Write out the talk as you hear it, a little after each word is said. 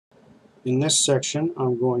In this section,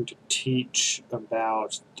 I'm going to teach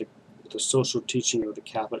about the social teaching of the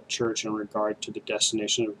Catholic Church in regard to the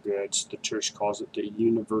destination of goods. The Church calls it the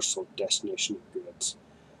universal destination of goods.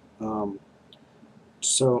 Um,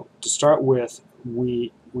 so to start with,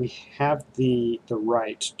 we have the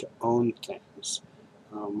right to own things,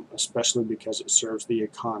 especially because it serves the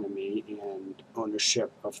economy, and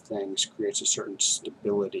ownership of things creates a certain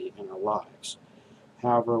stability in our lives.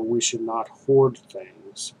 However, we should not hoard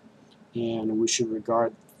things, and we should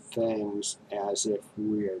regard things as if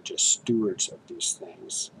we are just stewards of these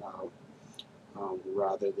things,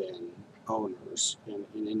 rather than owners, and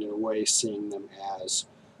in a way seeing them as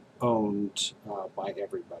owned by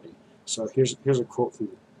everybody. So here's a quote from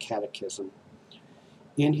the Catechism.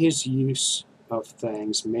 In his use of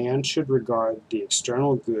things, man should regard the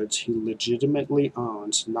external goods he legitimately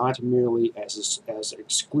owns not merely as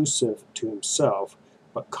exclusive to himself,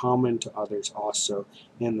 but common to others also,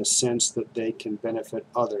 in the sense that they can benefit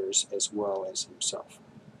others as well as himself.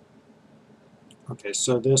 Okay,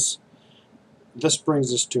 so this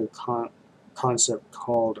brings us to a concept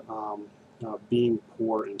called being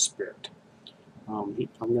poor in spirit. I'm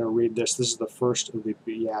going to read this. This is the first of the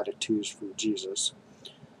Beatitudes from Jesus.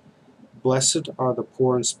 Blessed are the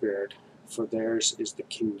poor in spirit, for theirs is the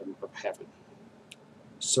kingdom of heaven.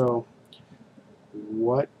 So,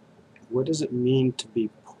 what does it mean to be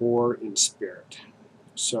poor in spirit?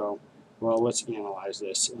 So, well, let's analyze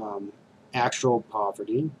this. Actual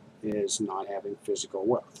poverty is not having physical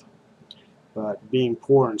wealth, but being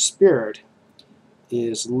poor in spirit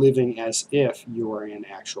is living as if you are in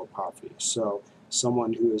actual poverty. So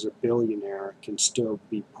someone who is a billionaire can still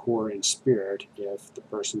be poor in spirit if the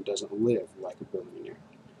person doesn't live like a billionaire.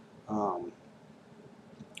 I'll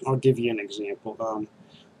give you an example.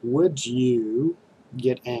 Would you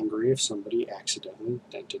get angry if somebody accidentally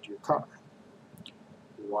dented your car?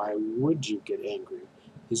 Why would you get angry?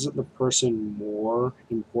 Isn't the person more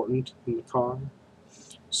important than the car?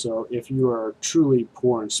 So if you are truly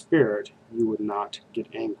poor in spirit, you would not get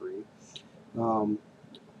angry,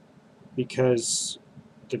 because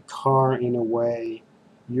the car, in a way,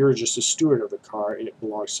 you're just a steward of the car, and it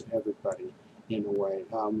belongs to everybody in a way.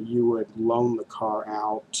 You would loan the car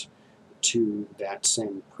out to that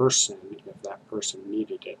same person if that person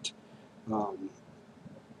needed it.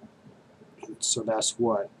 So that's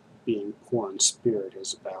what being poor in spirit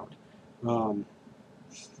is about.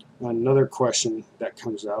 Another question that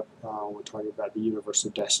comes up when we're talking about the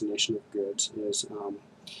universal destination of goods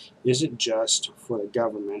is it just for the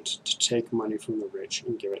government to take money from the rich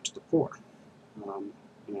and give it to the poor?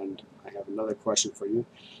 And I have another question for you.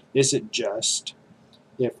 Is it just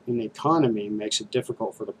if an economy makes it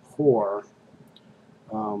difficult for the poor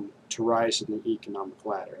to rise in the economic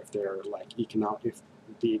ladder, if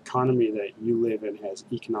the economy that you live in has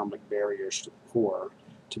economic barriers to the poor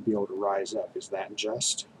to be able to rise up, is that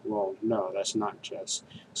just? Well, no, that's not just.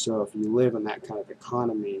 So if you live in that kind of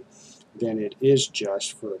economy, then it is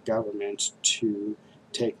just for the government to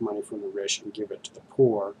take money from the rich and give it to the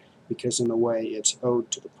poor, because in a way it's owed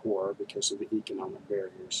to the poor because of the economic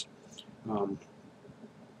barriers.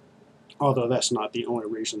 Although that's not the only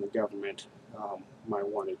reason the government might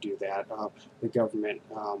want to do that. The government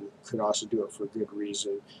could also do it for good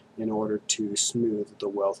reason, in order to smooth the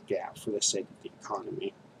wealth gap for the sake of the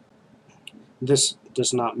economy. This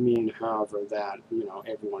does not mean, however, that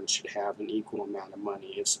everyone should have an equal amount of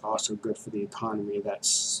money. It's also good for the economy that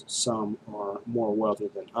some are more wealthy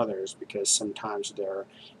than others, because sometimes there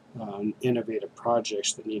are innovative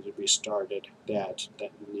projects that need to be started that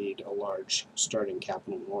need a large starting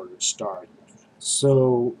capital in order to start.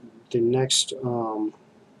 So the next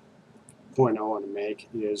point I want to make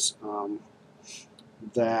is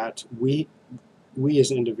that we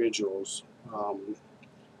as individuals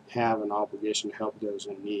have an obligation to help those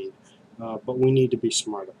in need, but we need to be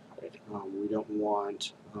smart about it. We don't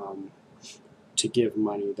want to give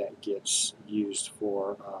money that gets used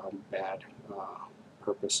for bad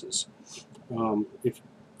purposes.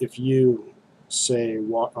 If you say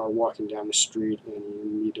are walking down the street and you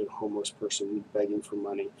meet a homeless person begging for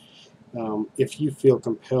money, if you feel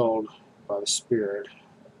compelled by the Spirit,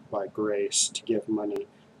 by grace, to give money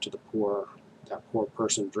to that poor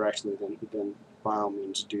person directly, then by all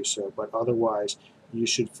means do so. But otherwise, you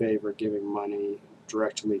should favor giving money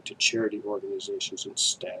directly to charity organizations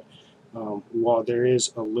instead. While there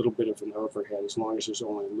is a little bit of an overhead, as long as there's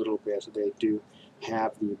only a little bit, they do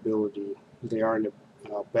have the ability, they are in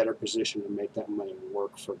a better position to make that money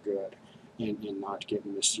work for good and not get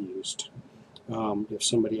misused. If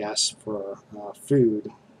somebody asks for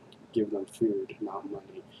food, give them food, not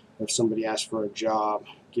money. If somebody asks for a job,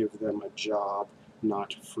 give them a job,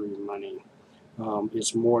 not free money.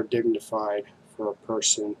 It's more dignified for a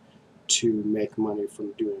person to make money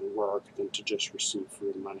from doing work than to just receive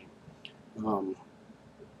free money.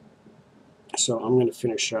 So I'm going to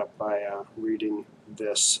finish up by reading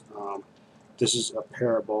this. This is a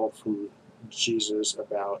parable from Jesus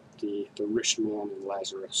about the rich man and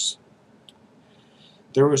Lazarus.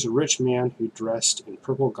 There was a rich man who dressed in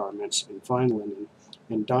purple garments and fine linen,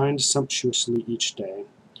 and dined sumptuously each day.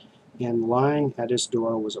 And lying at his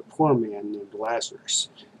door was a poor man named Lazarus,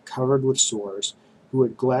 covered with sores, who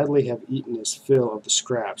would gladly have eaten his fill of the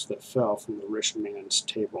scraps that fell from the rich man's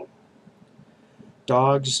table.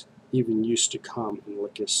 Dogs even used to come and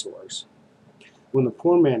lick his sores. When the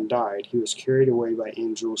poor man died, he was carried away by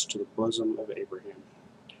angels to the bosom of Abraham.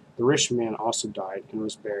 The rich man also died and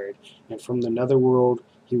was buried, and from the netherworld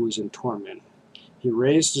he was in torment. He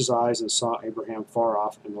raised his eyes and saw Abraham far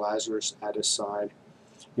off and Lazarus at his side,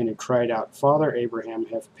 and he cried out, Father Abraham,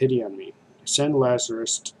 have pity on me. Send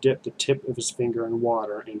Lazarus to dip the tip of his finger in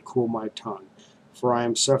water and cool my tongue, for I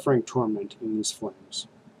am suffering torment in these flames.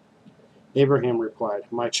 Abraham replied,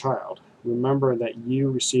 My child, remember that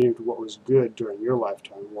you received what was good during your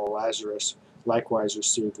lifetime, while Lazarus likewise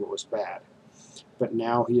received what was bad. But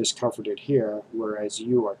now he is comforted here, whereas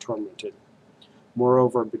you are tormented.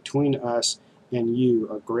 Moreover, between us and you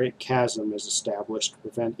a great chasm is established to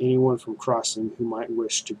prevent anyone from crossing who might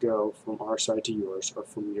wish to go from our side to yours, or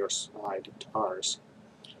from your side to ours.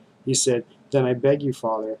 He said, Then I beg you,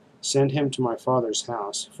 Father, send him to my father's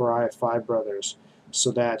house, for I have 5 brothers,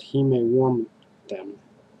 so that he may warn them,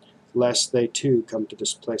 lest they too come to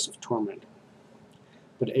this place of torment.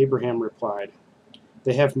 But Abraham replied,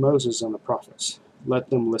 They have Moses and the prophets.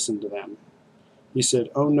 Let them listen to them. He said,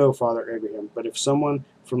 Oh no, Father Abraham, but if someone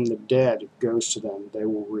from the dead goes to them, they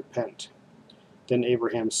will repent. Then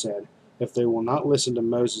Abraham said, If they will not listen to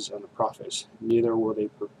Moses and the prophets, neither will they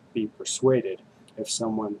be persuaded if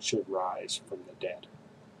someone should rise from the dead.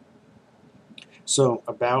 So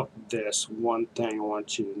about this, one thing I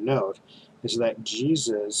want you to note is that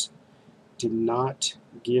Jesus did not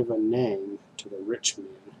give a name to the rich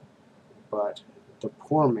man, but the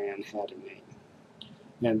poor man had a name.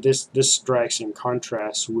 And this strikes in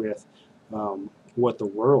contrast with what the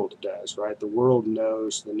world does, right? The world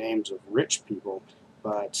knows the names of rich people,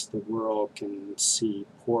 but the world can see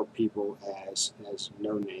poor people as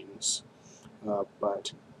no names.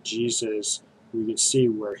 But Jesus, we can see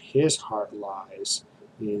where his heart lies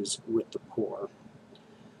is with the poor.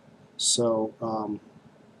 So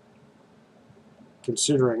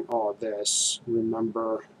considering all this,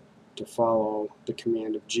 remember to follow the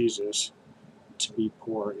command of Jesus to be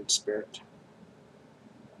poor in spirit.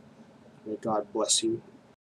 May God bless you